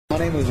My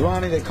name is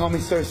Ronnie, they call me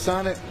Sir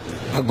Sonic.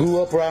 I grew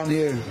up around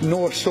here,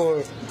 North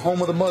Shore, home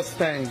of the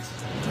Mustangs.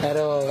 At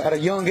a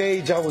young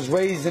age, I was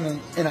raised in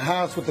a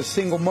house with a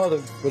single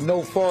mother, with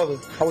no father.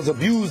 I was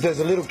abused as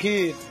a little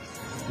kid,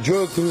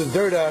 drugged through the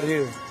dirt out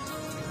here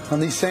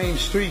on these same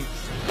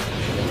streets.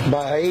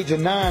 By the age of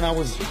 9, I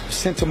was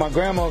sent to my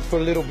grandma's for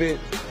a little bit.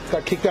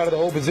 Got kicked out of the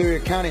whole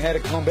Brazoria County, had to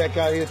come back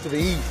out here to the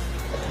east.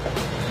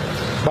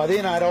 By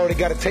then, I'd already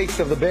got a taste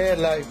of the bad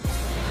life.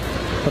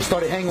 I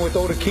started hanging with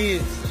older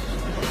kids.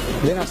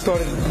 Then I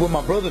started with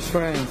my brother's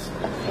friends.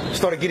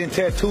 Started getting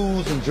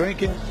tattoos and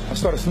drinking. I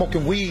started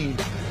smoking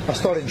weed. I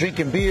started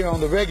drinking beer on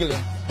the regular.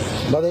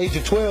 By the age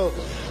of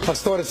 12, I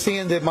started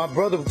seeing that my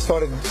brother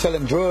started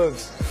selling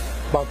drugs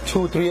about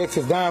 2 or 3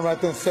 exits down right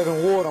there in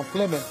 7th Ward on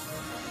Fleming.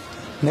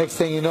 Next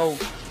thing you know,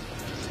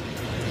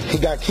 he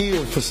got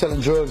killed for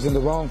selling drugs in the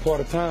wrong part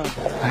of town.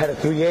 I had a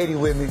 380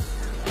 with me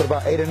with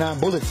about 8 or 9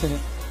 bullets in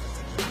it.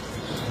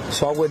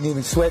 So I wasn't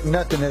even sweating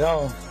nothing at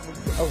all.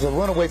 I was a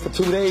runaway for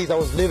 2 days. I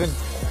was living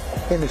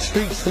in the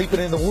streets, sleeping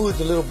in the woods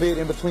a little bit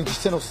in between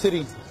Jacinto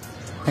City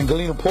and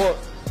Galena Park.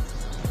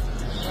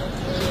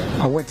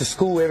 I went to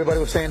school. Everybody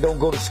was saying don't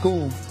go to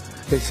school.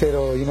 They said,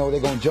 you know,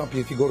 they're going to jump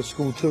you if you go to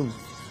school too.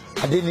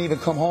 I didn't even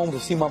come home to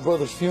see my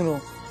brother's funeral.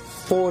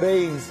 4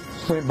 days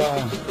went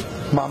by.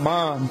 My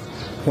mom,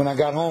 when I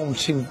got home,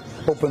 she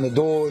opened the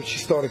door. She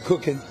started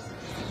cooking.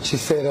 She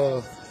said,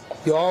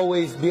 you'll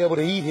always be able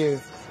to eat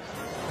here.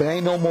 There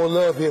ain't no more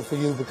love here for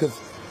you because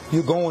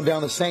you're going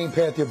down the same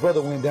path your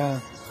brother went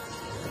down.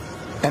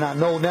 And I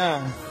know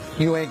now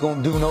you ain't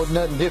gonna do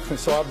nothing different.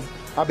 So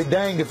I'll be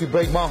danged if you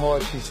break my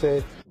heart, she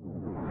said.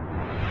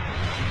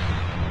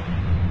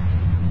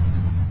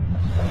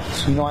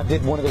 So, you know, I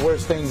did one of the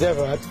worst things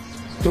ever. I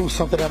threw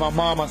something at my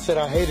mom. I said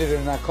I hated her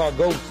and I called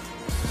ghosts.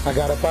 I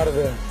got up out of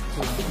there.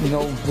 You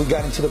know, we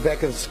got into the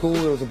back of the school.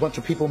 There was a bunch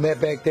of people met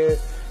back there.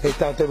 They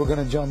thought they were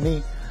gonna jump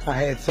me. I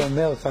had something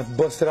else. I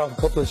busted off a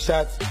couple of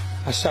shots.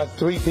 I shot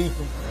 3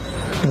 people.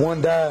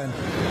 1 died.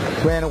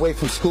 Ran away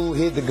from school,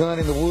 hid the gun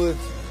in the woods.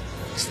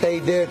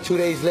 Stayed there. 2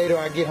 days later,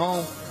 I get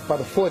home. By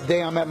the 4th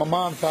day, I'm at my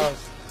mom's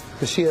house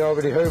because she had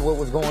already heard what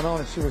was going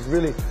on and she was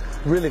really,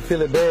 really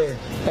feeling bad.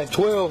 At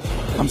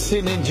 12, I'm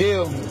sitting in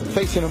jail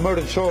facing a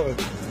murder charge.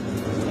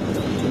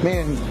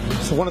 Man,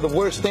 it's one of the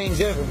worst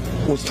things ever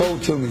was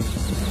told to me.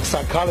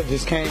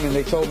 Psychologists came and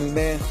they told me,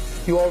 man,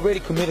 you already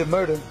committed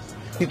murder.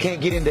 You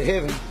can't get into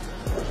heaven.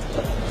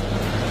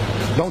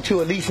 Don't you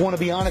at least want to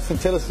be honest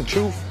and tell us the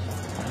truth?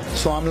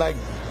 So I'm like,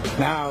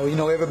 now, you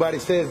know, everybody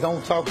says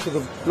don't talk to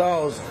the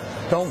laws.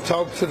 Don't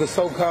talk to the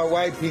so-called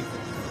white people.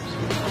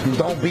 And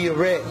don't be a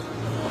rat.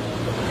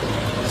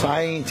 So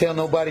I ain't tell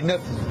nobody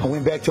nothing. I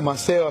went back to my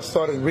cell. I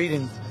started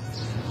reading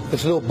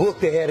this little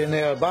book they had in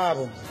there, a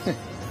Bible.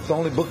 It's the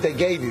only book they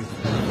gave you.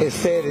 It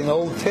said in the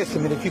Old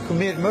Testament, if you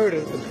commit murder,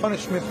 the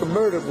punishment for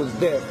murder was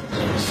death.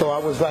 So I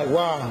was like,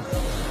 wow,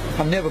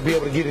 I'll never be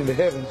able to get into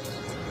heaven.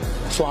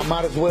 So I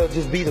might as well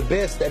just be the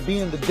best at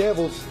being the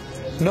devil's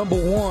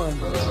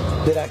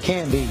 #1 that I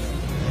can be.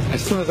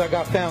 As soon as I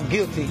got found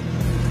guilty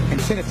and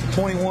sentenced to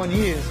 21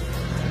 years,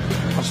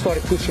 I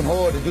started pushing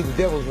hard to do the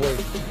devil's way.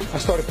 I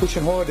started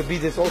pushing hard to be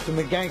this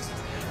ultimate gangster,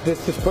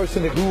 this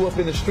person that grew up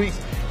in the streets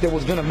that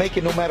was gonna make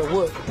it no matter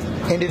what.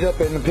 Ended up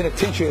in the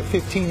penitentiary at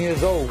 15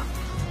 years old.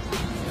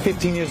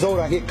 15 years old,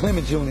 I hit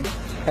Clemens Unit.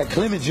 At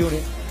Clemens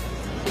Unit,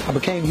 I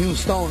became Hugh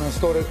Stone. I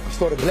started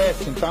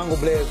blasting, Tongo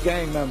Blast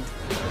gang member.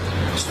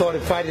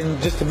 Started fighting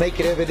just to make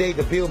it every day,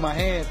 to build my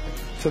hand,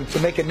 to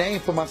make a name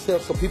for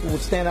myself so people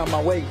would stand out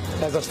my way.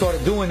 As I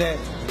started doing that,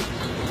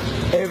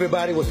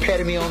 everybody was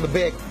patting me on the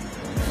back.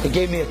 It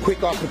gave me a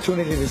quick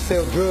opportunity to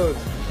sell drugs.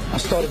 I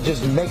started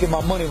just making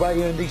my money right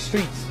here in these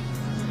streets,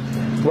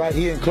 right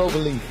here in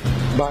Cloverleaf.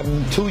 About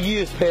 2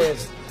 years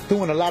passed,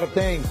 doing a lot of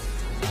things,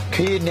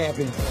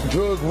 kidnapping,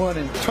 drug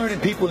running, turning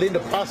people into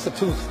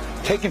prostitutes,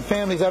 taking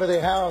families out of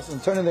their house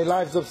and turning their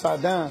lives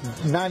upside down.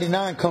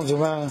 99 comes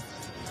around.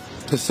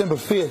 December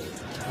 5th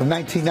of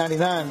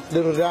 1999,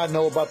 little did I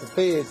know about the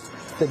feds.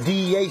 The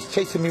DEA's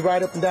chasing me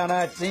right up and down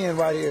I-10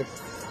 right here.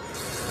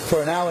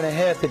 For an hour and a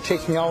half, they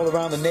chased me all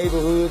around the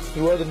neighborhoods,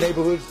 through other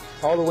neighborhoods,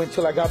 all the way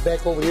until I got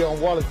back over here on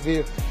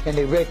Wallaceville, and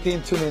they wrecked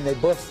into me and they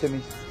busted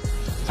me.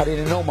 I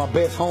didn't know my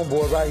best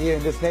homeboy right here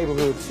in this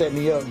neighborhood set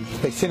me up.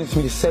 They sentenced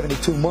me to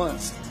 72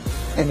 months,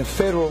 and the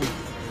federal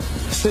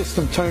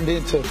system turned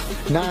into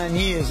 9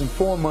 years and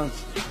 4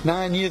 months.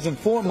 9 years and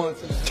 4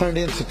 months turned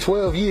into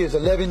 12 years,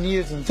 11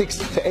 years and 6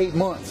 to 8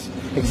 months,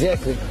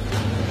 exactly.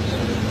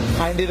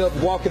 I ended up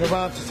walking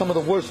around to some of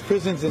the worst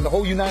prisons in the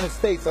whole United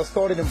States. I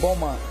started in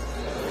Beaumont.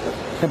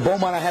 In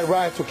Beaumont, I had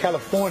riots with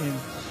California.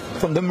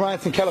 From them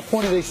riots in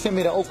California, they sent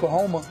me to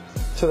Oklahoma,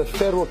 to the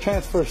Federal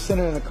Transfer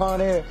Center in the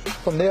Con Air.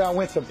 From there, I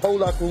went to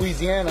Pollock,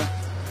 Louisiana.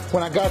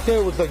 When I got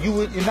there, it was a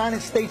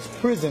United States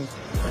prison.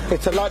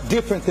 It's a lot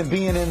different than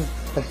being in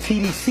a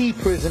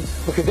TDC prison,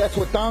 because that's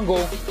what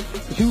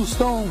Hugh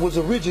Stone was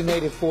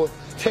originated for,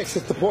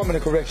 Texas Department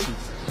of Corrections.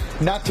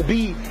 Not to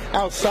be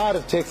outside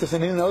of Texas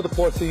and in other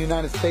parts of the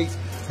United States,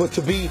 but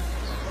to be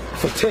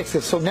for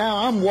Texas. So now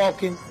I'm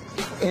walking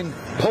in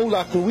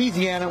Pollock,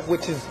 Louisiana,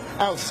 which is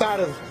outside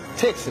of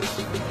Texas.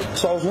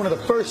 So I was one of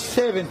the first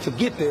 7 to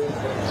get there.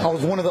 I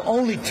was one of the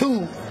only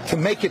 2 to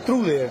make it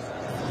through there.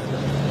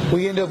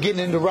 We ended up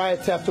getting into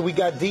riots after we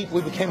got deep.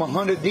 We became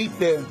 100 deep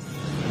there.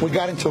 We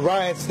got into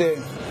riots there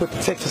with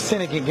the Texas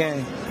Syndicate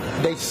gang.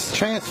 They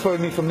transferred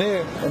me from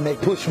there and they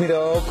pushed me to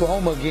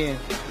Oklahoma again.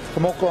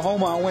 From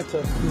Oklahoma, I went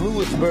to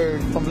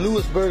Lewisburg. From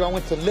Lewisburg, I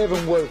went to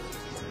Leavenworth,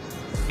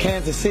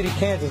 Kansas City,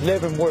 Kansas,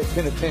 Leavenworth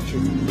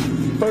Penitentiary.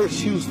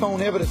 First Hugh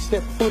Stone ever to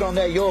step foot on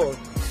that yard.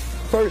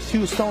 First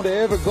Hugh Stone to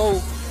ever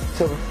go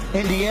to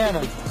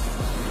Indiana.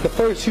 The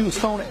first Hugh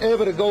Stone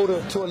ever to go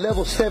to a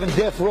level 7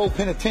 death row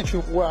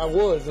penitentiary where I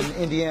was in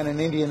Indiana, in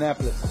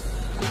Indianapolis.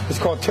 It's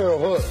called Terre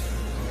Haute.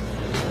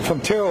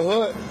 From Terre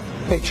Haute,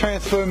 they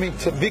transferred me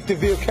to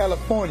Victorville,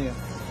 California,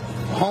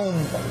 home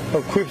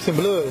of Crips and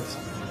Bloods.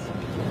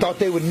 Thought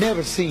they would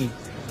never see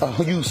a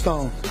Hugh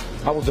Stone.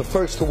 I was the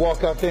first to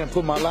walk out there and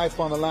put my life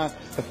on the line.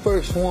 The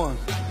first one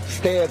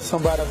stabbed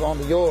somebody on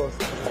the yard.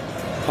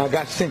 I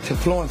got sent to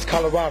Florence,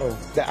 Colorado,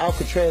 the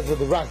Alcatraz of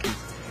the Rockies.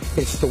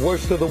 It's the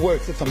worst of the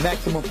worst. It's a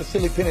maximum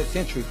facility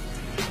penitentiary.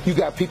 You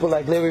got people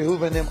like Larry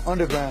Hoover and them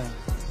underground.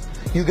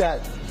 You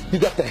got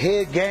the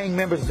head gang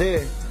members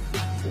there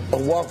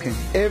walking.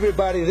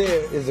 Everybody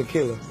there is a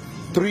killer.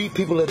 3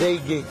 people a day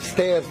get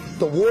stabbed.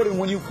 The warden,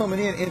 when you coming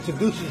in,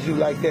 introduces you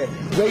like that.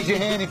 Raise your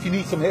hand if you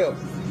need some help.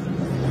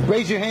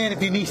 Raise your hand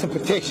if you need some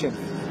protection.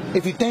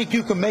 If you think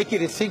you can make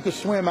it, it's sink or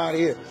swim out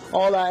here.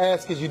 All I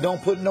ask is you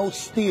don't put no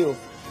steel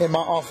in my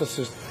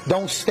officers.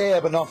 Don't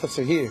stab an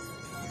officer here.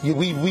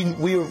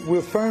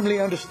 We're firmly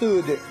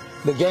understood that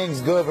the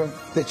gangs govern,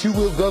 that you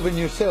will govern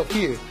yourself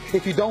here.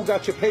 If you don't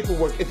got your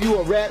paperwork, if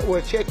you're a rat or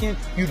a check-in,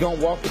 you don't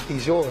walk with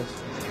these yards.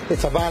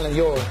 It's a violent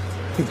yard.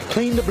 You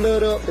clean the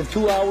blood up, and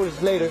 2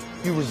 hours later,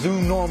 you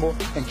resume normal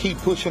and keep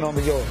pushing on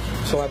the yard.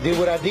 So I did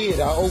what I did.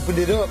 I opened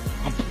it up.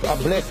 I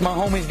blessed my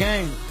homies'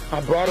 gang. I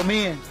brought them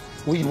in.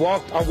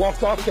 I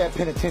walked off that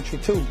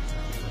penitentiary too,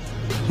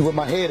 with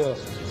my head up.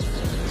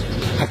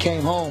 I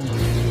came home,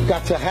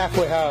 got to a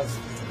halfway house,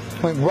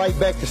 went right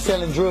back to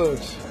selling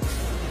drugs.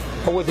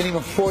 I wasn't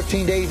even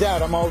 14 days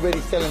out, I'm already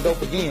selling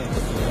dope again.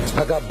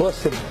 I got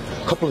busted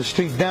a couple of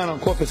streets down on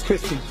Corpus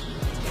Christi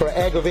for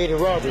aggravated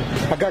robbery.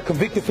 I got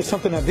convicted for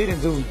something I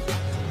didn't do.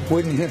 Who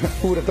would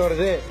have thought of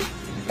that?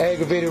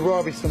 Aggravated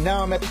robbery. So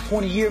now I'm at the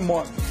 20-year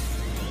mark.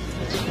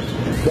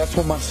 That's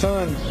when my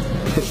son,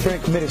 his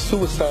friend, committed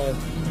suicide.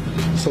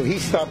 So he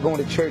stopped going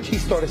to church. He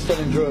started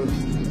selling drugs.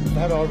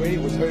 That already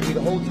was hurting me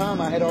the whole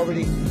time. I had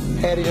already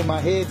had it in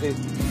my head that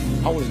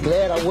I was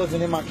glad I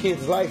wasn't in my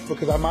kid's life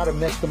because I might have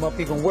messed them up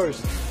even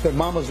worse. Their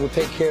mamas would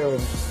take care of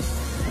them.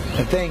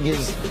 The thing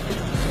is,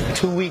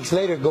 2 weeks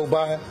later go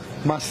by,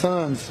 my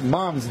son's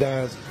mom's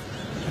dies.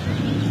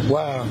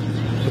 Wow.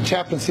 The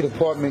chaplaincy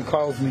department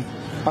calls me.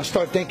 I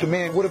start thinking,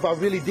 man, what have I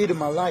really did in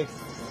my life?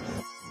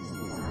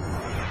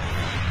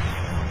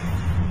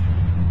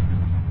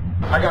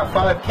 I got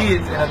 5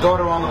 kids and a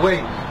daughter on the way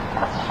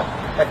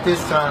at this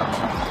time,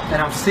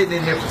 and I'm sitting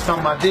in here for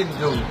something I didn't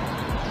do.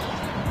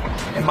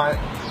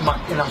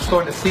 And I'm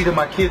starting to see that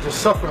my kids are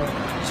suffering.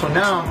 So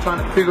now I'm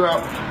trying to figure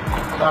out,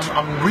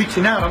 I'm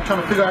reaching out, I'm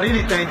trying to figure out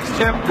anything.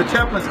 The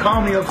chaplains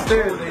called me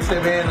upstairs. They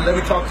said, man, let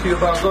me talk to you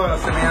about God. I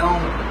said, man,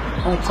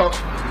 I don't talk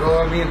to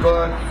God, me and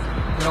God.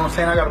 You know what I'm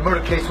saying? I got a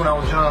murder case when I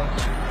was young.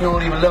 You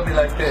don't even love me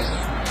like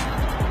that.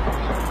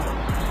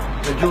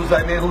 The dude's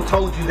like, man, who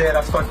told you that?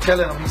 I start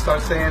telling him. He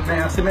starts saying,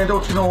 man, I said, man,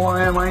 don't you know who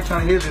I am? I ain't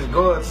trying to hear this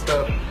God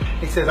stuff.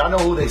 He says, I know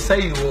who they say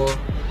you are,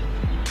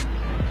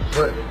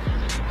 but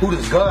who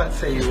does God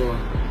say you are?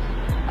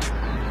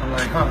 I'm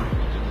like, huh?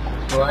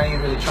 Well, I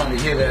ain't really trying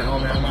to hear that,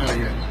 homie. I'm out of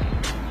here.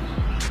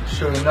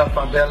 Sure enough,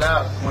 I bail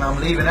out. When I'm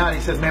leaving out,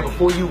 he says, man,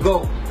 before you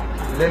go,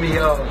 let me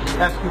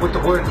ask you what the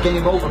words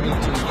came over me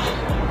to.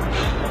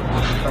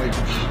 Like,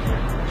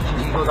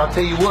 he goes, I'll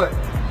tell you what,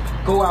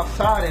 go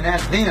outside and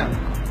ask them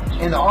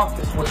in the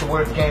office what the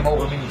words came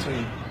over me to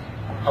you.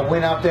 I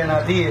went out there and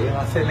I did, and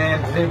I said,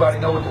 man, does anybody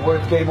know what the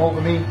words came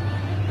over me?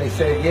 They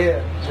said,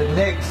 yeah. The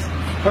next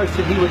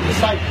person he would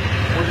disciple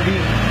would be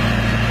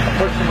a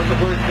person with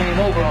the words came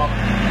over on him.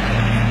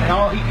 And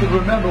all he could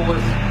remember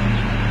was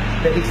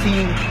that he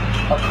seen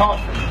a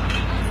coffin,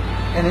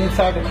 and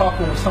inside the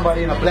coffin was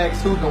somebody in a black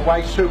suit and a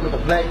white shirt with a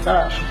black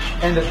tie,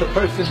 and that the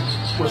person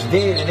was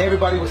dead, and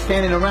everybody was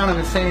standing around him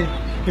and saying,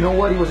 you know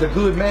what, he was a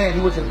good man, he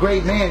was a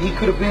great man, he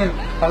could have been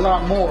a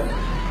lot more.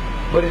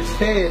 But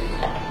instead,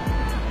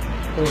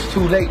 it was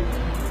too late.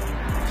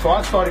 So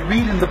I started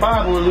reading the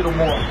Bible a little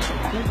more.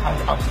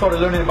 I started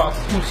learning about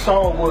who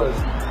Saul was,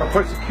 a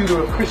persecutor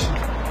of Christians,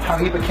 how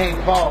he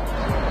became Paul.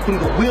 Through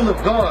the will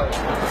of God,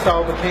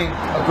 Saul became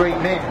a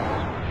great man.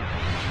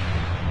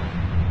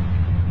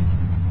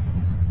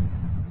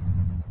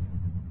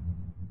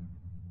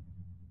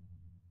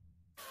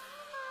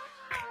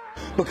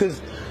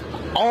 Because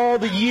all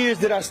the years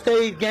that I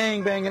stayed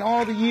gangbanging,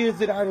 all the years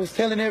that I was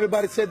telling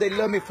everybody said they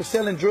love me for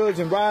selling drugs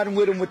and riding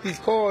with them with these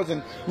cars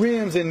and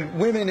rims and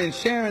women and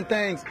sharing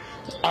things,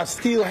 I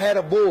still had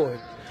a void.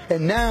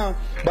 And now,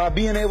 by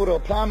being able to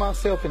apply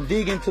myself and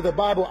dig into the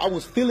Bible, I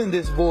was filling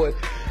this void.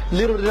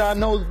 Little did I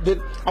know that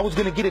I was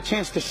going to get a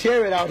chance to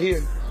share it out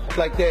here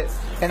like that.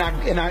 And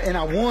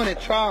I won at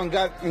trial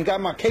and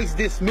got my case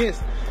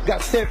dismissed,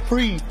 got set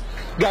free,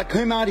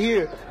 came out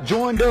here,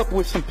 joined up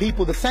with some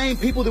people, the same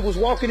people that was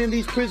walking in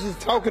these prisons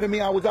talking to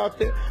me. I was out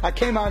there. I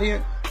came out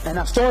here and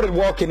I started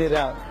walking it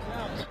out.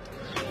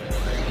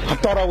 I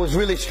thought I was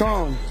really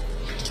strong,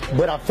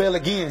 but I fell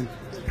again.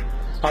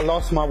 I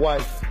lost my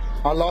wife.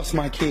 I lost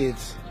my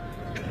kids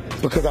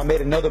because I made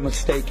another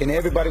mistake, and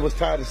everybody was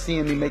tired of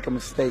seeing me making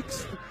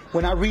mistakes.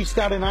 When I reached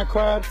out and I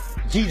cried,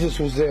 Jesus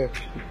was there,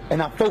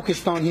 and I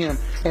focused on him,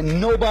 and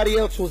nobody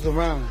else was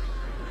around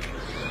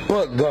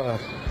but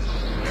God.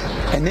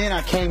 And then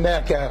I came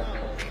back out.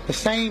 The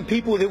same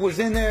people that was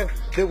in there,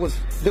 that was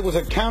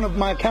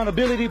my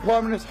accountability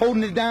partners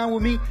holding it down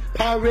with me,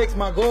 Pyrex,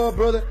 my God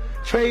brother,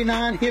 Trey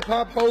 9, Hip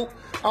Hop Hope,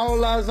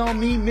 All Eyes on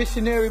Me,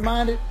 Missionary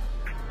Minded.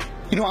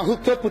 You know, I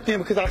hooked up with them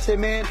because I said,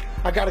 man,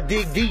 I got to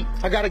dig deep.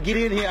 I got to get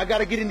in here. I got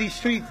to get in these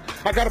streets.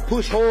 I got to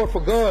push hard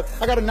for God.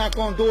 I got to knock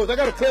on doors. I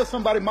got to tell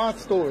somebody my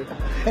story.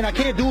 And I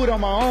can't do it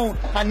on my own.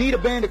 I need a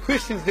band of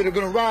Christians that are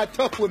going to ride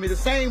tough with me. The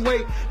same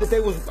way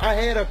that I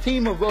had a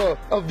team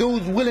of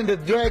dudes willing to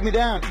drag me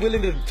down,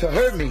 willing to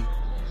hurt me.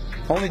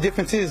 Only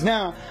difference is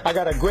now I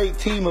got a great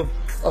team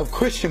of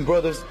Christian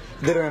brothers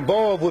that are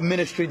involved with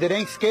ministry, that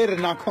ain't scared to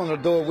knock on the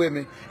door with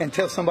me and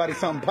tell somebody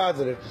something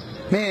positive.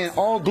 Man,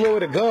 all glory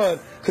to God,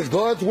 because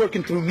God's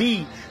working through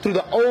me, through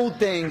the old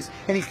things,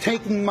 and he's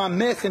taking my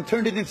mess and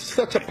turned it into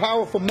such a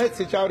powerful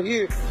message out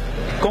here.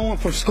 Going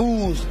from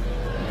schools,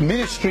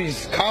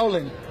 ministries,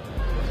 calling,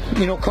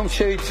 you know, come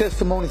share your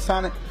testimony,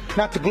 sign it,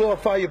 not to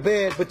glorify your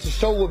bad, but to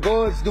show what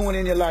God's doing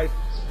in your life.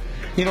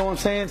 You know what I'm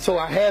saying? So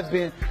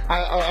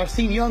I've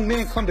seen young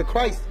men come to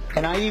Christ,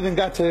 and I even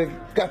got to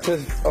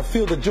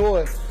feel the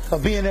joy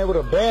of being able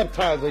to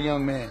baptize a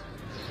young man.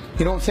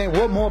 You know what I'm saying?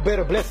 What more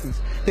better blessings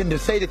than to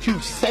say that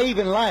you're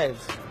saving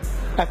lives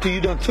after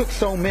you done took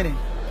so many.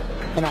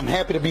 And I'm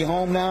happy to be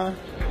home now,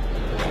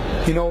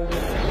 you know,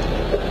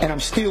 and I'm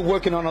still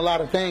working on a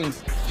lot of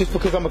things. Just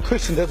because I'm a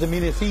Christian doesn't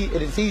mean it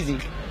is easy.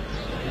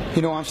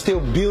 You know, I'm still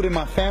building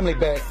my family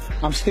back.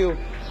 I'm still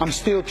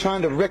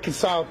trying to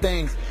reconcile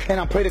things, and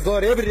I pray to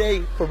God every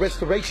day for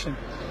restoration.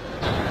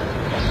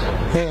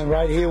 Man,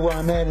 right here where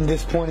I'm at in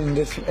this point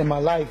in my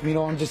life, you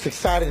know, I'm just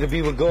excited to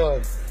be with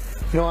God.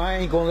 You know, I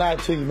ain't gonna lie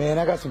to you, man.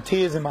 I got some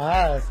tears in my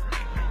eyes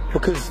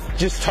because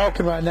just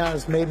talking right now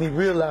has made me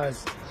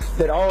realize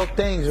that all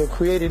things are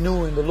created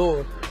new in the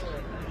Lord.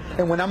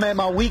 And when I'm at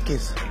my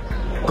weakest,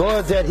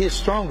 God's at his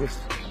strongest.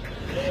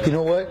 You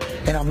know what?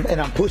 And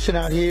I'm pushing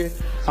out here.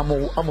 I'm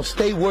gonna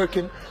stay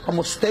working. I'm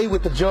gonna stay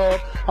with the job.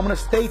 I'm gonna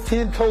stay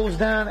 10 toes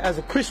down as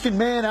a Christian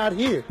man out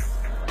here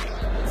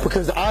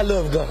because I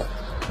love God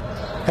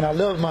and I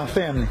love my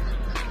family,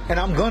 and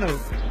I'm gonna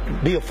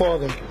be a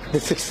father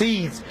that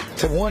succeeds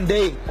to one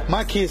day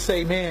my kids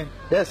say, man,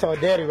 that's our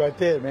daddy right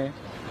there, man.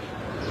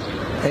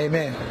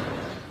 Amen.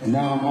 And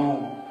now I'm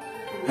home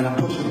and I'm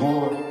pushing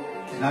hard,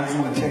 and I just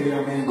want to tell you,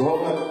 man,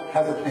 God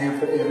has a plan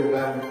for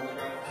everybody.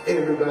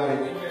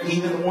 Everybody,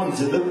 even the ones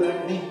that look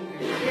like me.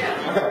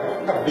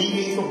 I got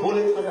BBs for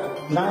bullets, I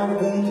got 9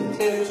 wounds and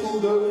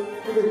tattoos,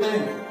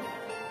 everything.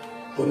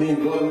 But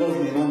man, God loves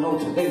me, and I know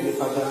today if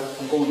I die,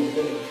 I'm going to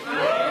bed.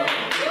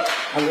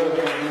 I love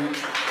God, man.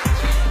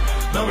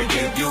 Lord, we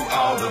give you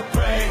all the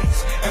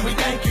praise, and we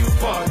thank you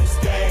for this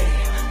day.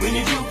 We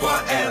need you for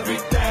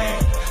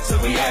everything,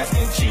 so we ask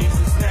in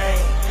Jesus'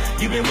 name.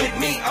 You've been with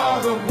me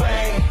all the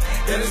way,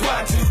 that is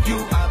why to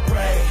you I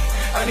pray.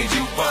 I need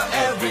you for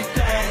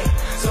everything,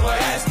 so I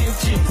ask in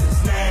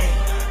Jesus'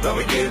 name. Lord,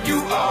 we give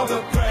you all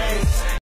the praise.